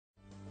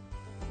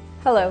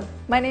Hello,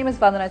 my name is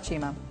Vandana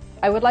Chima.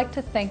 I would like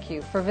to thank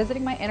you for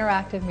visiting my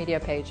interactive media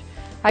page.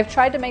 I've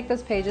tried to make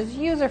this page as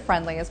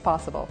user-friendly as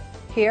possible.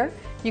 Here,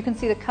 you can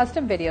see the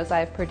custom videos I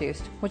have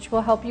produced, which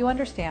will help you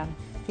understand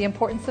the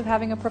importance of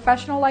having a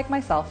professional like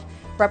myself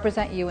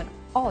represent you in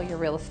all your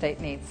real estate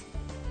needs.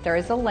 There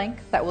is a link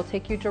that will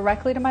take you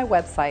directly to my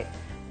website.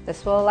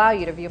 This will allow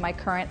you to view my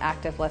current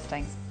active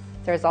listings.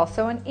 There is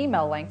also an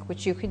email link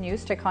which you can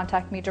use to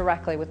contact me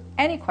directly with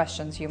any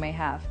questions you may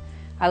have.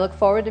 I look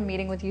forward to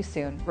meeting with you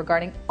soon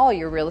regarding all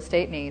your real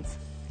estate needs.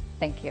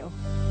 Thank you.